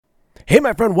Hey,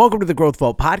 my friend, welcome to the Growth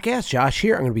Vault Podcast. Josh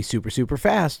here. I'm going to be super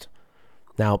fast.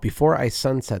 Now, before I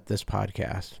sunset this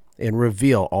podcast and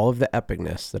reveal all of the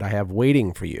epicness that I have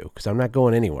waiting for you, because I'm not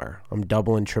going anywhere. I'm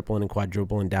doubling, tripling, and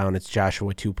quadrupling down. It's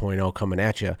Joshua 2.0 coming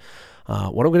at you.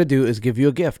 What I'm going to do is give you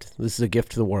a gift. This is a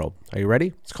gift to the world. Are you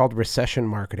ready? It's called recession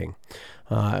marketing.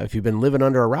 If you've been living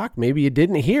under a rock, maybe you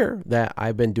didn't hear that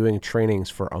I've been doing trainings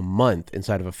for a month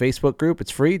inside of a Facebook group.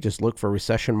 It's free. Just look for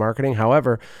recession marketing.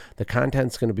 However, the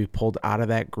content's going to be pulled out of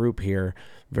that group here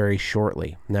very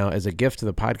shortly. Now, as a gift to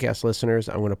the podcast listeners,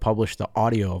 I'm going to publish the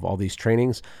audio of all these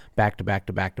trainings back to back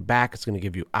to back to back. It's going to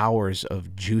give you hours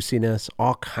of juiciness,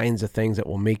 all kinds of things that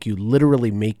will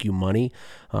literally make you money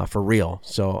for real.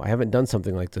 So I haven't done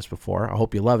something like this before. I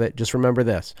hope you love it. Just remember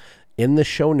this. In the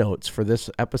show notes for this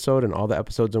episode and all the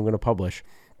episodes I'm going to publish,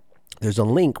 there's a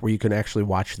link where you can actually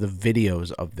watch the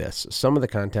videos of this. Some of the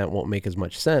content won't make as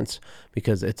much sense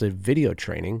because it's a video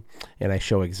training and I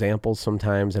show examples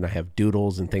sometimes and I have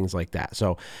doodles and things like that.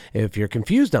 So if you're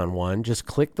confused on one, just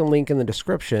click the link in the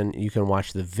description. You can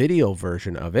watch the video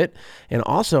version of it. And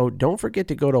also don't forget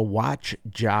to go to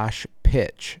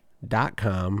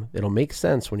watchjoshpitch.com. It'll make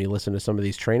sense when you listen to some of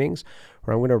these trainings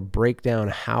where I'm going to break down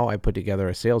how I put together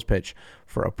a sales pitch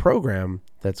for a program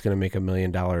that's going to make $1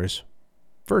 million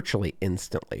virtually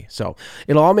instantly. So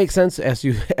it'll all make sense as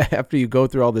you after you go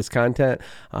through all this content.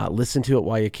 Listen to it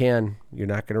while you can. You're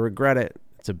not going to regret it.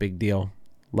 It's a big deal.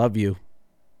 Love you.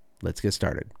 Let's get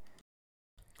started.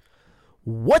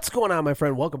 What's going on, my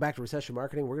friend? Welcome back to Recession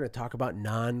Marketing. We're going to talk about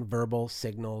nonverbal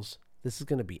signals. This is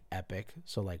going to be epic.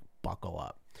 So buckle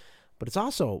up. But it's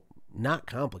also not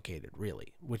complicated,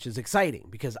 really, which is exciting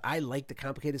because I like the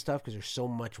complicated stuff because there's so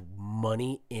much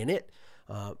money in it.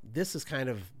 This is kind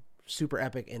of super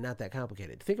epic and not that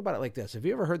complicated. Think about it like this. Have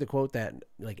you ever heard the quote that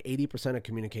 80% of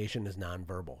communication is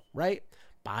nonverbal, right?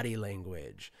 Body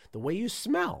language, the way you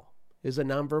smell is a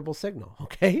nonverbal signal,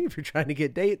 okay? If you're trying to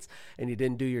get dates and you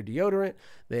didn't do your deodorant,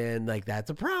 then that's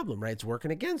a problem, right? It's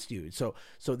working against you. So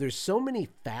there's so many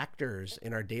factors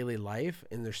in our daily life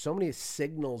and there's so many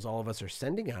signals all of us are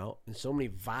sending out and so many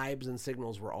vibes and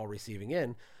signals we're all receiving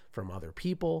in from other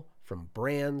people, from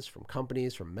brands, from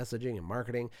companies, from messaging and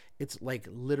marketing. It's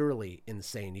literally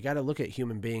insane. You got to look at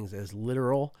human beings as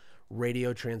literal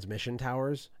radio transmission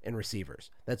towers and receivers.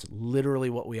 That's literally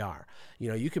what we are.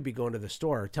 You could be going to the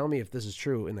store. Tell me if this is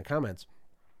true in the comments.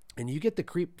 And you get the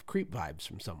creep vibes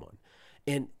from someone.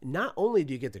 And not only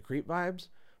do you get the creep vibes,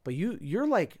 but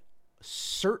you're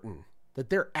certain that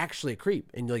they're actually a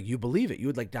creep and you believe it. You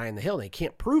would die in the hill. They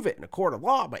can't prove it in a court of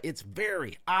law, but it's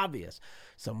very obvious.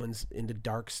 Someone's into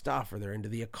dark stuff or they're into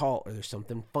the occult or there's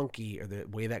something funky or the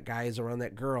way that guy is around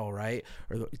that girl, right?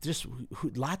 Or just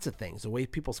lots of things, the way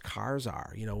people's cars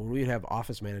are. When we would have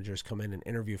office managers come in and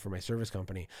interview for my service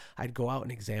company, I'd go out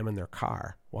and examine their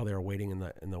car while they were waiting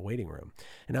in the waiting room.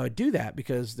 And I would do that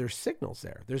because there's signals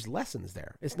there. There's lessons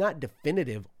there. It's not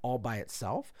definitive all by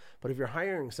itself, but if you're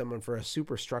hiring someone for a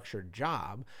super structured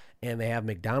job and they have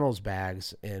McDonald's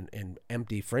bags and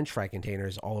empty French fry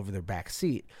containers all over their back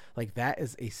seat, that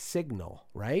is a signal,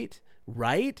 right?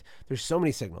 Right? There's so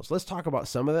many signals. Let's talk about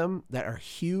some of them that are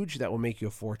huge that will make you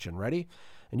a fortune. Ready?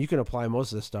 And you can apply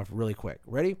most of this stuff really quick.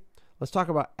 Ready? Let's talk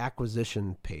about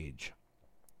acquisition page.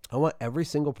 I want every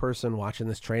single person watching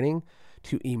this training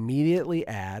to immediately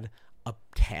add a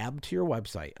tab to your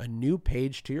website, a new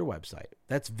page to your website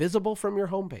that's visible from your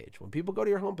homepage. When people go to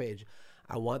your homepage,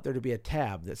 I want there to be a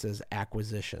tab that says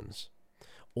acquisitions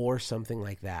or something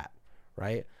like that,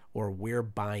 right? Or we're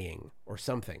buying or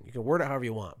something. You can word it however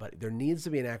you want, but there needs to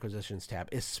be an acquisitions tab,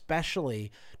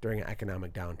 especially during an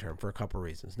economic downturn for a couple of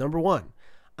reasons. Number one,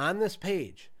 on this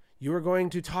page, you are going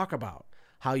to talk about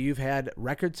how you've had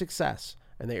record success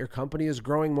and that your company is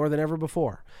growing more than ever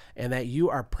before and that you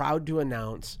are proud to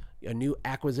announce a new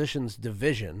acquisitions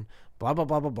division, blah, blah,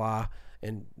 blah, blah, blah,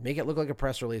 and make it look like a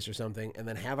press release or something, and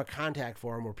then have a contact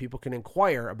form where people can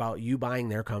inquire about you buying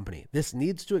their company. This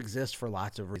needs to exist for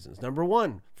lots of reasons. Number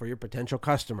one, for your potential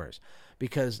customers,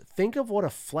 because think of what a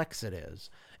flex it is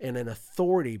and an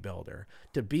authority builder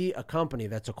to be a company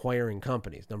that's acquiring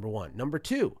companies, number one. Number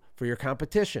two, for your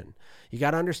competition. You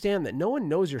got to understand that no one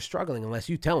knows you're struggling unless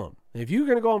you tell them. And if you're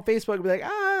going to go on Facebook and be like,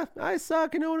 I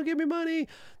suck and no one will give me money,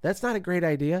 that's not a great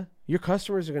idea. Your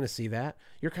customers are going to see that.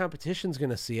 Your competition's going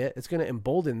to see it. It's going to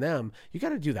embolden them. You got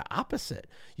to do the opposite.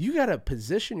 You got to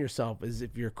position yourself as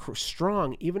if you're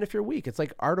strong, even if you're weak. It's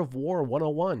like Art of War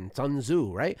 101, Sun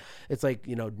Tzu, right? It's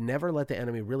never let the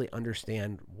enemy really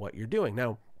understand what you're doing.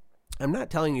 Now, I'm not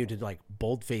telling you to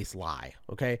bold-faced lie,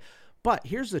 okay? But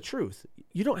here's the truth.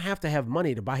 You don't have to have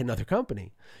money to buy another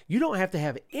company. You don't have to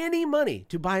have any money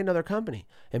to buy another company.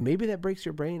 And maybe that breaks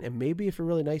your brain. And maybe if you're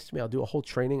really nice to me, I'll do a whole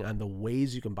training on the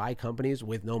ways you can buy companies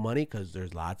with no money, because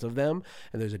there's lots of them.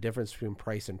 And there's a difference between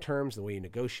price and terms, the way you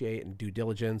negotiate and due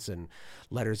diligence and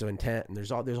letters of intent. And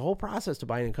there's a whole process to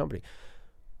buying a company.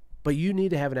 But you need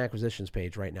to have an acquisitions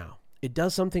page right now. It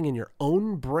does something in your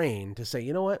own brain to say,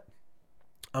 you know what?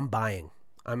 I'm buying.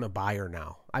 I'm a buyer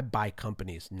now. I buy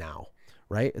companies now,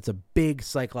 right? It's a big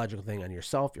psychological thing on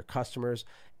yourself, your customers,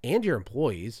 and your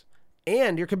employees,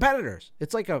 and your competitors.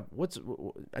 It's like not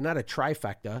a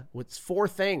trifecta. What's 4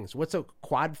 things? What's a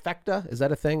quadfecta? Is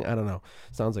that a thing? I don't know.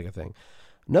 Sounds like a thing.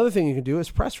 Another thing you can do is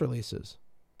press releases.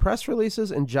 Press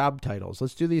releases and job titles.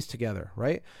 Let's do these together,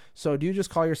 right? So do you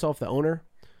just call yourself the owner?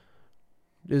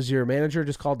 Is your manager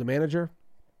just called the manager?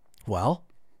 Well,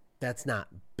 that's not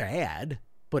bad,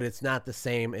 but it's not the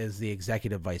same as the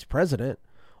executive vice president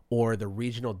or the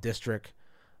regional district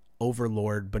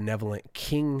overlord, benevolent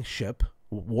kingship,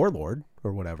 warlord,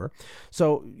 or whatever.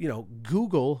 So,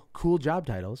 Google cool job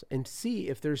titles and see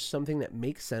if there's something that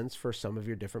makes sense for some of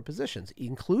your different positions,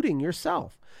 including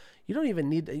yourself. You don't even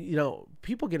need,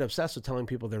 people get obsessed with telling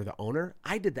people they're the owner.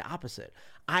 I did the opposite.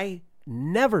 I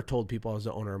never told people I was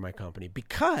the owner of my company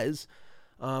because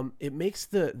it makes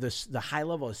the high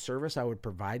level of service I would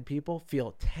provide people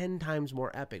feel 10 times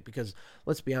more epic, because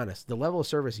let's be honest, the level of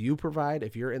service you provide,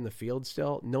 if you're in the field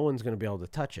still, no one's going to be able to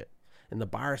touch it. And the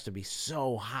bar is to be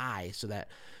so high so that,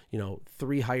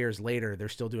 3 hires later, they're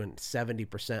still doing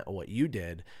 70% of what you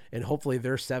did. And hopefully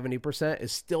their 70%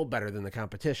 is still better than the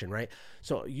competition, right?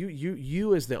 So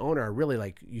you as the owner are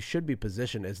really you should be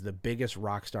positioned as the biggest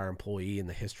rock star employee in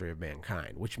the history of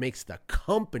mankind, which makes the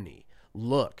company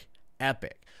look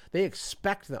epic. They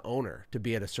expect the owner to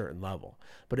be at a certain level.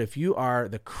 But if you are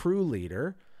the crew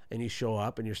leader and you show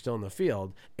up and you're still in the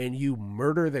field and you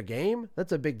murder the game,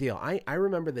 that's a big deal. I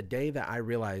remember the day that I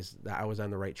realized that I was on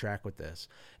the right track with this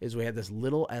is we had this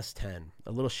little S10,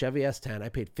 a little Chevy S10. I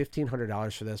paid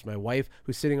 $1,500 for this. My wife,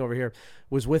 who's sitting over here,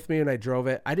 was with me and I drove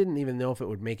it. I didn't even know if it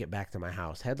would make it back to my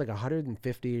house. It had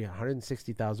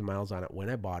 160,000 miles on it when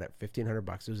I bought it,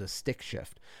 $1,500. It was a stick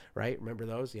shift, right? Remember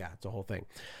those? Yeah, it's a whole thing.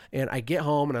 And I get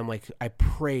home and I'm like, I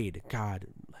prayed, God,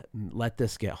 let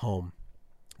this get home.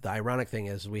 The ironic thing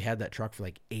is we had that truck for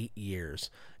 8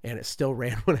 years and it still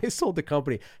ran when I sold the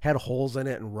company. Had holes in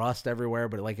it and rust everywhere,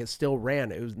 but it still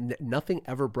ran. It was nothing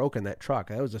ever broke in that truck.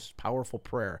 That was a powerful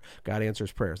prayer. God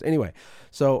answers prayers. Anyway,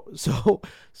 so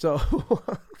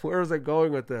where was I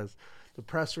going with this? The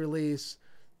press release,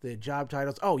 the job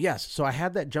titles. Oh, yes. So I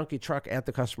had that junky truck at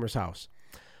the customer's house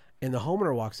and the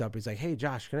homeowner walks up. He's like, "Hey,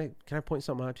 Josh, can I point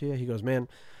something out to you?" He goes, "Man,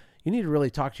 you need to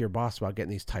really talk to your boss about getting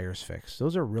these tires fixed.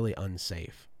 Those are really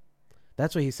unsafe."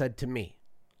 That's what he said to me.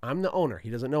 I'm the owner. He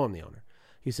doesn't know I'm the owner.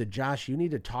 He said, "Josh, you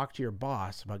need to talk to your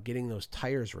boss about getting those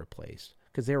tires replaced,"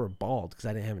 because they were bald because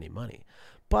I didn't have any money.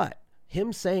 But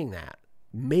him saying that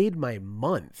made my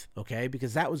month, okay?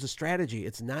 Because that was a strategy.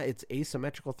 It's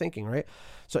asymmetrical thinking, right?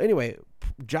 So anyway,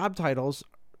 job titles,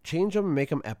 change them and make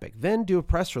them epic. Then do a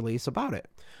press release about it.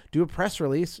 Do a press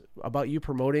release about you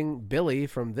promoting Billy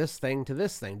from this thing to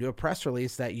this thing. Do a press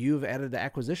release that you've added the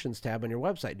acquisitions tab on your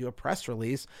website. Do a press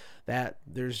release that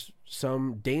there's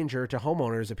some danger to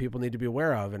homeowners that people need to be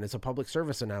aware of, and it's a public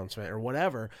service announcement or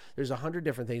whatever. There's 100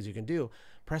 different things you can do.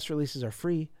 Press releases are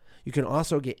free. You can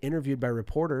also get interviewed by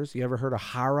reporters. You ever heard of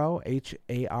Haro,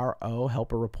 Haro,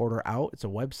 Help a Reporter Out? It's a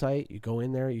website. You go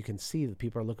in there, you can see that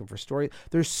people are looking for stories.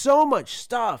 There's so much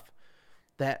stuff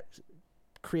that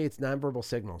creates nonverbal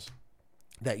signals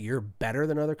that you're better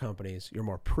than other companies, you're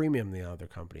more premium than other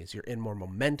companies, you're in more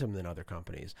momentum than other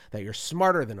companies, that you're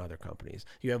smarter than other companies,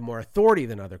 you have more authority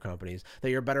than other companies, that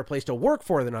you're a better place to work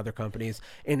for than other companies.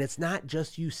 And it's not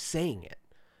just you saying it.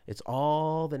 It's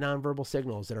all the nonverbal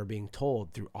signals that are being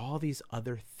told through all these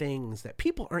other things that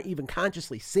people aren't even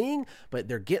consciously seeing, but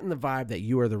they're getting the vibe that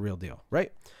you are the real deal,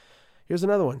 right? Here's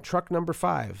another one, truck number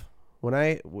 5. When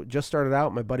I just started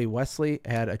out, my buddy Wesley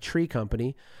had a tree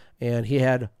company, and he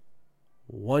had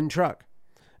one truck,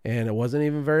 and it wasn't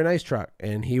even a very nice truck,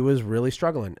 and he was really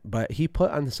struggling. But he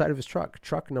put on the side of his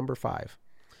truck number 5.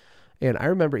 And I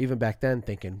remember even back then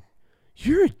thinking,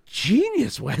 "You're a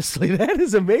genius, Wesley. That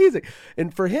is amazing."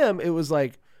 And for him, it was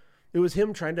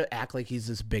him trying to act like he's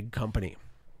this big company.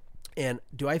 And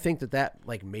do I think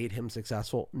that made him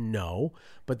successful? No.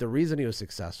 But the reason he was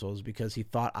successful is because he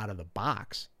thought out of the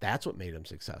box. That's what made him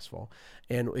successful.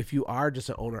 And if you are just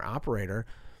an owner operator,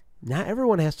 Not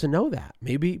everyone has to know that.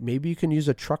 Maybe you can use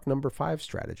a truck number 5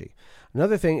 strategy.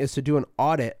 Another thing is to do an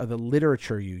audit of the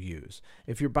literature you use.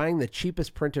 If you're buying the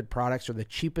cheapest printed products or the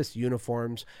cheapest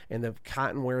uniforms and the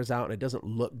cotton wears out and it doesn't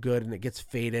look good and it gets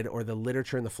faded, or the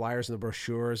literature and the flyers and the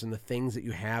brochures and the things that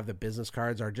you have, the business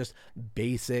cards are just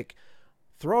basic,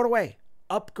 throw it away.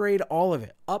 Upgrade all of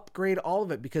it. Upgrade all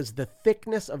of it, because the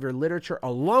thickness of your literature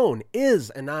alone is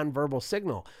a nonverbal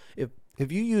signal.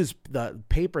 If you use the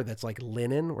paper that's like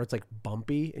linen, where it's like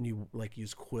bumpy, and you like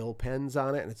use quill pens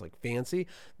on it and it's like fancy,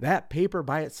 that paper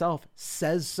by itself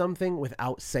says something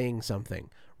without saying something,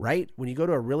 right? When you go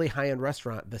to a really high-end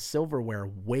restaurant, the silverware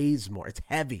weighs more. It's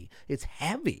heavy. It's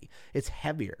heavy. It's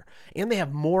heavier. And they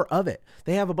have more of it.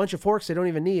 They have a bunch of forks they don't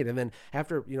even need. And then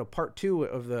after, part 2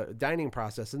 of the dining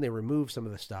process, then they remove some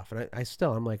of the stuff. And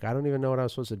I'm like, I don't even know what I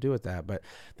was supposed to do with that. But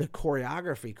the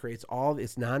choreography creates all,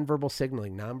 it's nonverbal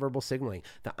signaling,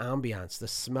 the ambiance, the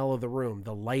smell of the room,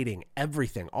 the lighting,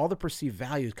 everything. All the perceived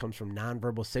value comes from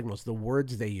nonverbal signals, the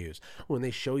words they use. When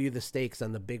they show you the steaks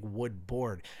on the big wood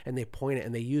board and they point it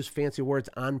and they use fancy words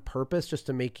on purpose just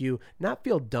to make you not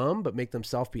feel dumb, but make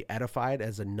themselves be edified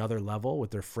as another level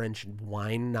with their French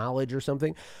wine knowledge or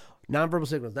something. Nonverbal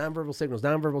signals, nonverbal signals,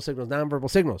 nonverbal signals, nonverbal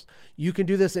signals. You can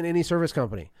do this in any service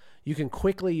company. You can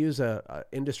quickly use a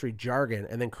industry jargon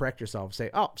and then correct yourself. Say,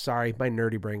 oh, sorry, my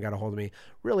nerdy brain got a hold of me.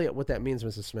 Really, what that means,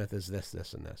 Mrs. Smith, is this,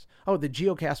 this, and this. Oh, the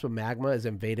geocaspa magma is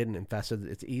invaded and infested.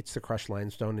 It eats the crushed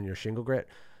limestone in your shingle grit.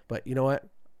 But you know what?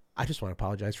 I just want to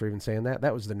apologize for even saying that.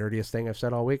 That was the nerdiest thing I've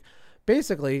said all week.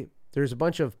 Basically, there's a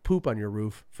bunch of poop on your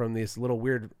roof from this little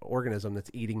weird organism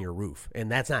that's eating your roof. And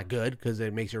that's not good because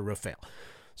it makes your roof fail.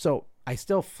 So I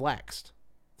still flexed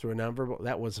through a nonverbal.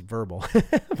 That was verbal,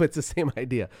 but it's the same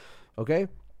idea. Okay.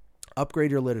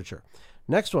 Upgrade your literature.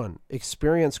 Next one,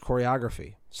 experience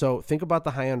choreography. So think about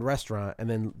the high-end restaurant and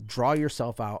then draw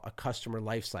yourself out a customer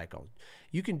life cycle.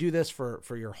 You can do this for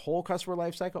your whole customer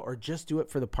life cycle, or just do it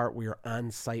for the part where you're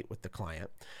on site with the client,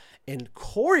 and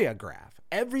choreograph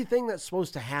everything that's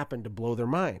supposed to happen to blow their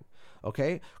mind.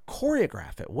 Okay.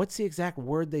 Choreograph it. What's the exact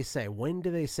word they say? When do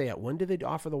they say it? When do they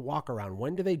offer the walk around?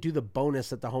 When do they do the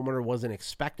bonus that the homeowner wasn't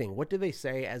expecting? What do they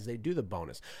say as they do the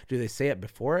bonus? Do they say it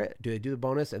before it? Do they do the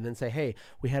bonus and then say, hey,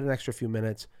 we had an extra few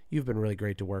minutes. You've been really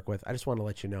great to work with. I just want to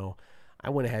let you know, I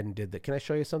went ahead and did that. Can I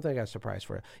show you something? I got a surprise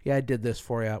for you. Yeah, I did this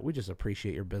for you. We just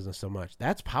appreciate your business so much.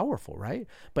 That's powerful, right?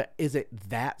 But is it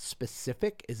that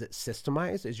specific? Is it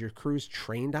systemized? Is your crews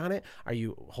trained on it? Are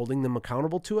you holding them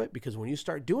accountable to it? Because when you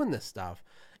start doing this stuff,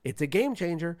 it's a game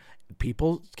changer.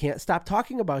 People can't stop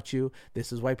talking about you.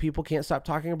 This is why people can't stop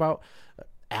talking about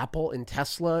Apple and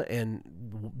Tesla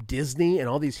and Disney and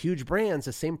all these huge brands.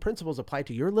 The same principles apply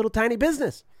to your little tiny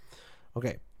business.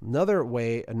 Okay, another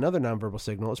nonverbal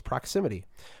signal is proximity.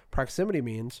 Proximity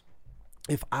means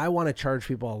if I want to charge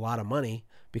people a lot of money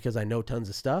because I know tons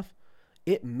of stuff,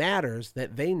 it matters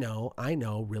that they know I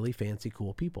know really fancy,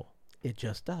 cool people. It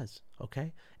just does,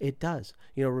 okay? It does.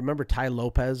 Remember Ty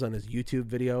Lopez on his YouTube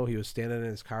video? He was standing in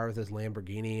his car with his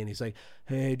Lamborghini, and he's like,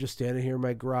 hey, just standing here in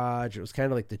my garage. It was kind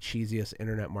of like the cheesiest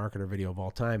internet marketer video of all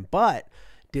time, but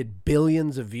did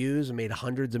billions of views and made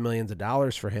hundreds of millions of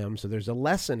dollars for him. So there's a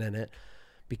lesson in it.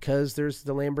 Because there's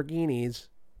the Lamborghinis,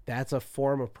 that's a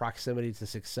form of proximity to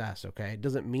success, okay? It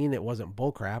doesn't mean it wasn't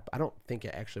bullcrap. I don't think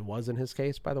it actually was in his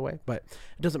case, by the way, but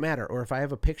it doesn't matter. Or if I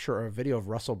have a picture or a video of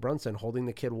Russell Brunson holding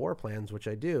the Kid War plans, which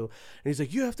I do, and he's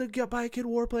like, you have to buy a Kid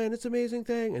War plan. It's an amazing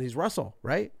thing. And he's Russell,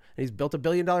 right? And he's built $1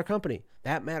 billion company.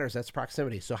 That matters. That's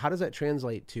proximity. So how does that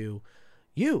translate to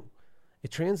you? It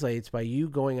translates by you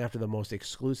going after the most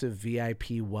exclusive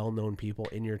VIP, well-known people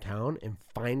in your town and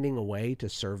finding a way to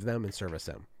serve them and service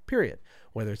them, period.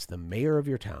 Whether it's the mayor of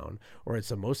your town or it's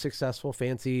the most successful,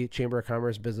 fancy Chamber of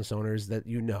Commerce business owners that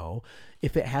you know,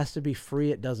 if it has to be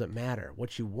free, it doesn't matter.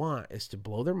 What you want is to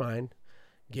blow their mind,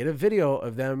 get a video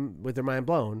of them with their mind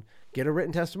blown, get a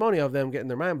written testimonial of them getting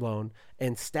their mind blown,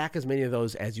 and stack as many of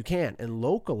those as you can. And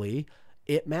locally,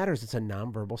 it matters. It's a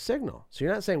nonverbal signal. So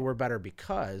you're not saying we're better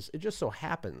because it just so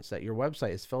happens that your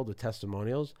website is filled with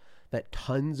testimonials that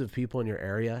tons of people in your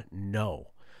area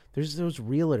know. There's those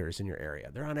realtors in your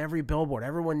area. They're on every billboard.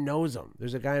 Everyone knows them.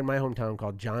 There's a guy in my hometown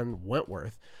called John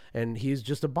Wentworth, and he's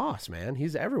just a boss, man.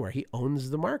 He's everywhere. He owns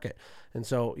the market. And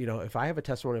so, if I have a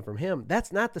testimonial from him,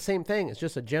 that's not the same thing. It's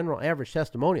just a general average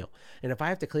testimonial. And if I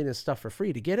have to clean his stuff for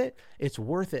free to get it, it's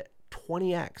worth it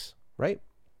 20x, right?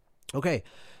 Okay,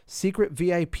 secret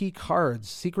VIP cards.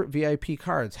 Secret VIP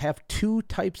cards have 2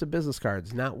 types of business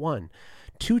cards, not one.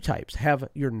 2 types. Have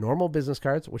your normal business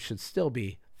cards, which should still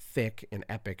be thick and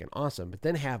epic and awesome, but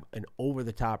then have an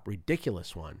over-the-top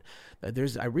ridiculous one.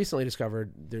 I recently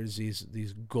discovered there's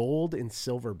these gold and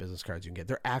silver business cards you can get.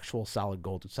 They're actual solid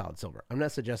gold and solid silver. I'm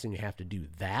not suggesting you have to do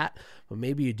that, but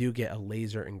maybe you do get a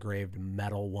laser engraved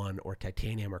metal one or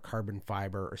titanium or carbon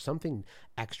fiber or something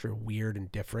extra weird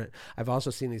and different. I've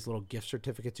also seen these little gift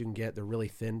certificates you can get. They're really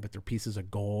thin, but they're pieces of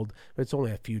gold. But it's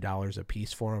only a few dollars a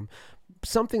piece for them.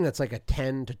 Something that's like a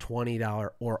 $10 to $20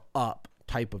 or up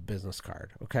type of business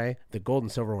card. Okay. The gold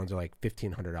and silver ones are like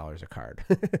 $1,500 a card,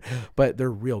 but they're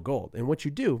real gold. And what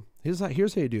you do, here's how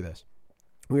you do this.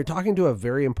 When you're talking to a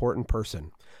very important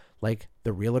person, like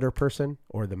the realtor person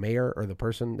or the mayor or the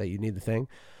person that you need the thing,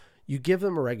 you give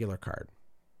them a regular card.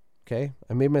 Okay.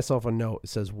 I made myself a note. It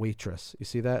says waitress. You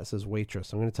see that? It says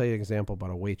waitress. I'm going to tell you an example about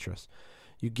a waitress.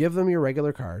 You give them your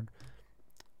regular card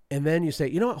and then you say,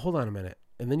 you know what? Hold on a minute.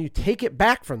 And then you take it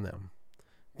back from them.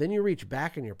 Then you reach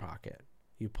back in your pocket.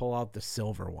 You pull out the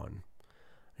silver one.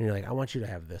 And you're like, I want you to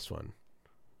have this one.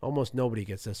 Almost nobody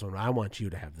gets this one. I want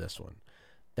you to have this one.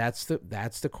 That's the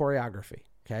choreography.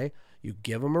 Okay. You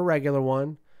give them a regular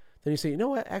one. Then you say, you know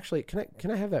what? Actually, can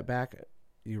I have that back?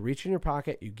 You reach in your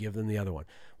pocket. You give them the other one.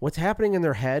 What's happening in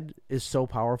their head is so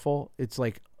powerful. It's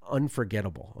like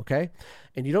unforgettable. Okay.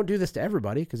 And you don't do this to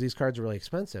everybody because these cards are really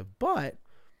expensive, but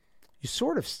you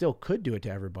sort of still could do it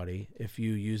to everybody if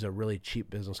you use a really cheap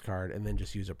business card and then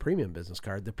just use a premium business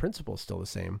card. The principle is still the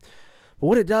same. But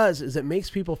what it does is it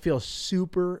makes people feel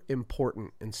super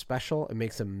important and special. It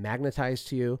makes them magnetized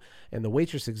to you. And the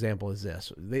waitress example is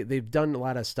this. They've done a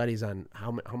lot of studies on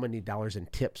how many dollars in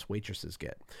tips waitresses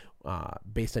get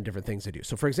based on different things they do.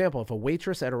 So, for example, if a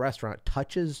waitress at a restaurant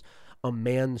touches a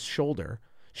man's shoulder,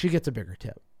 she gets a bigger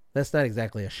tip. That's not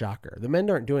exactly a shocker. The men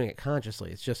aren't doing it consciously.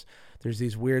 It's just there's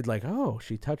these weird like, oh,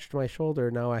 she touched my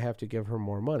shoulder. Now I have to give her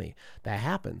more money. That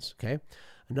happens, okay?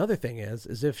 Another thing is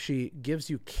if she gives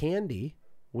you candy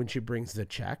when she brings you the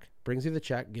check,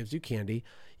 gives you candy,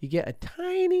 you get a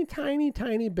tiny, tiny,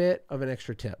 tiny bit of an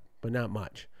extra tip, but not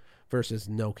much, versus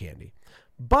no candy.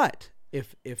 But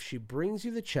if she brings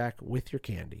you the check with your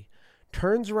candy,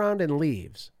 turns around and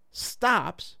leaves,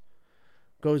 stops,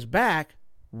 goes back,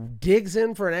 digs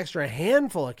in for an extra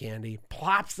handful of candy,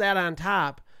 plops that on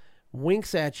top,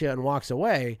 winks at you and walks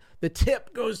away, the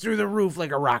tip goes through the roof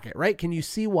like a rocket, right? Can you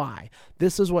see why?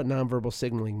 This is what nonverbal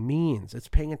signaling means. It's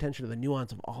paying attention to the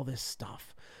nuance of all this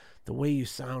stuff. The way you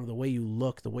sound, the way you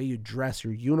look, the way you dress,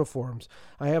 your uniforms.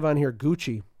 I have on here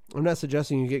Gucci. I'm not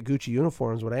suggesting you get Gucci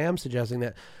uniforms, but I am suggesting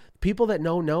that people that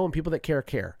know and people that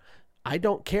care. I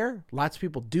don't care. Lots of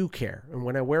people do care. And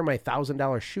when I wear my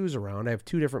 $1,000 shoes around, I have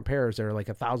two different pairs that are like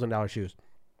 $1,000 shoes.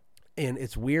 And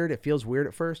it's weird. It feels weird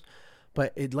at first,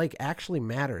 but it like actually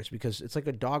matters because it's like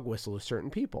a dog whistle to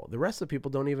certain people. The rest of the people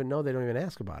don't even know. They don't even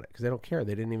ask about it because they don't care.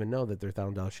 They didn't even know that they're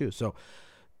 $1,000 shoes. So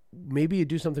maybe you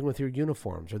do something with your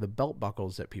uniforms or the belt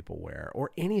buckles that people wear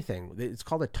or anything. It's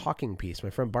called a talking piece. My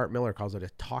friend Bart Miller calls it a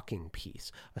talking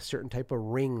piece, a certain type of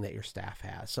ring that your staff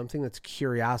has, something that's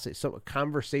curiosity, a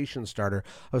conversation starter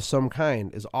of some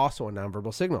kind is also a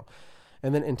nonverbal signal.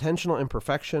 And then intentional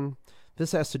imperfection.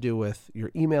 This has to do with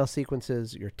your email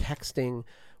sequences, your texting.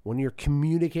 When you're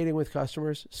communicating with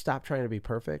customers, stop trying to be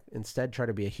perfect. Instead, try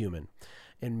to be a human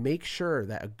and make sure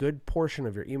that a good portion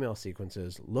of your email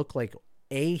sequences look like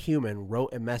a human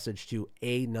wrote a message to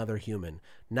another human,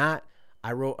 not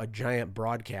I wrote a giant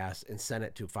broadcast and sent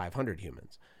it to 500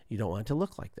 humans. You don't want it to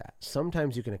look like that.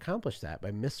 Sometimes you can accomplish that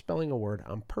by misspelling a word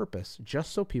on purpose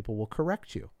just so people will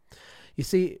correct you. You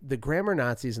see, the grammar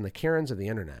Nazis and the Karens of the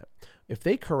internet, if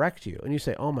they correct you and you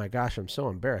say, oh my gosh, I'm so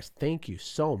embarrassed. Thank you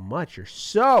so much. You're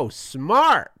so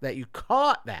smart that you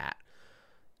caught that.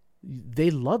 They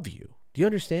love you. Do you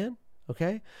understand?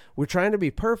 Okay. We're trying to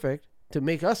be perfect to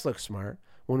make us look smart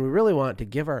when we really want to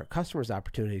give our customers the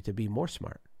opportunity to be more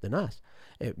smart than us.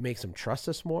 It makes them trust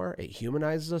us more. It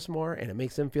humanizes us more and it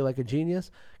makes them feel like a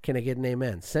genius. Can I get an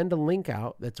amen? Send a link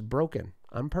out that's broken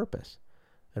on purpose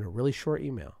in a really short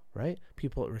email, right?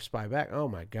 People respond back. Oh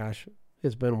my gosh,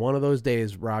 it's been one of those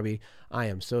days, Robbie. I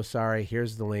am so sorry.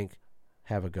 Here's the link.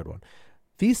 Have a good one.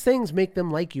 These things make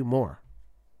them like you more.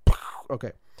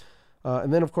 Okay.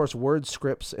 And then, of course, words,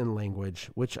 scripts, and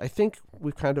language, which I think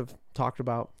we've kind of talked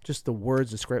about. Just the words,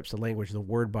 the scripts, the language, the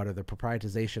word butter, the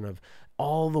prioritization of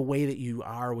all the way that you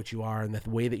are what you are and the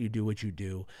way that you do what you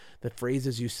do, the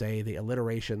phrases you say, the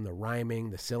alliteration, the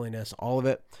rhyming, the silliness, all of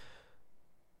it.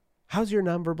 How's your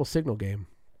nonverbal signal game?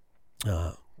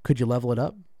 Could you level it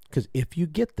up? Because if you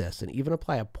get this and even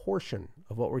apply a portion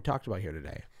of what we talked about here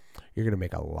today, you're going to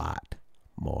make a lot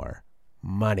more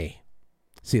money.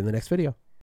 See you in the next video.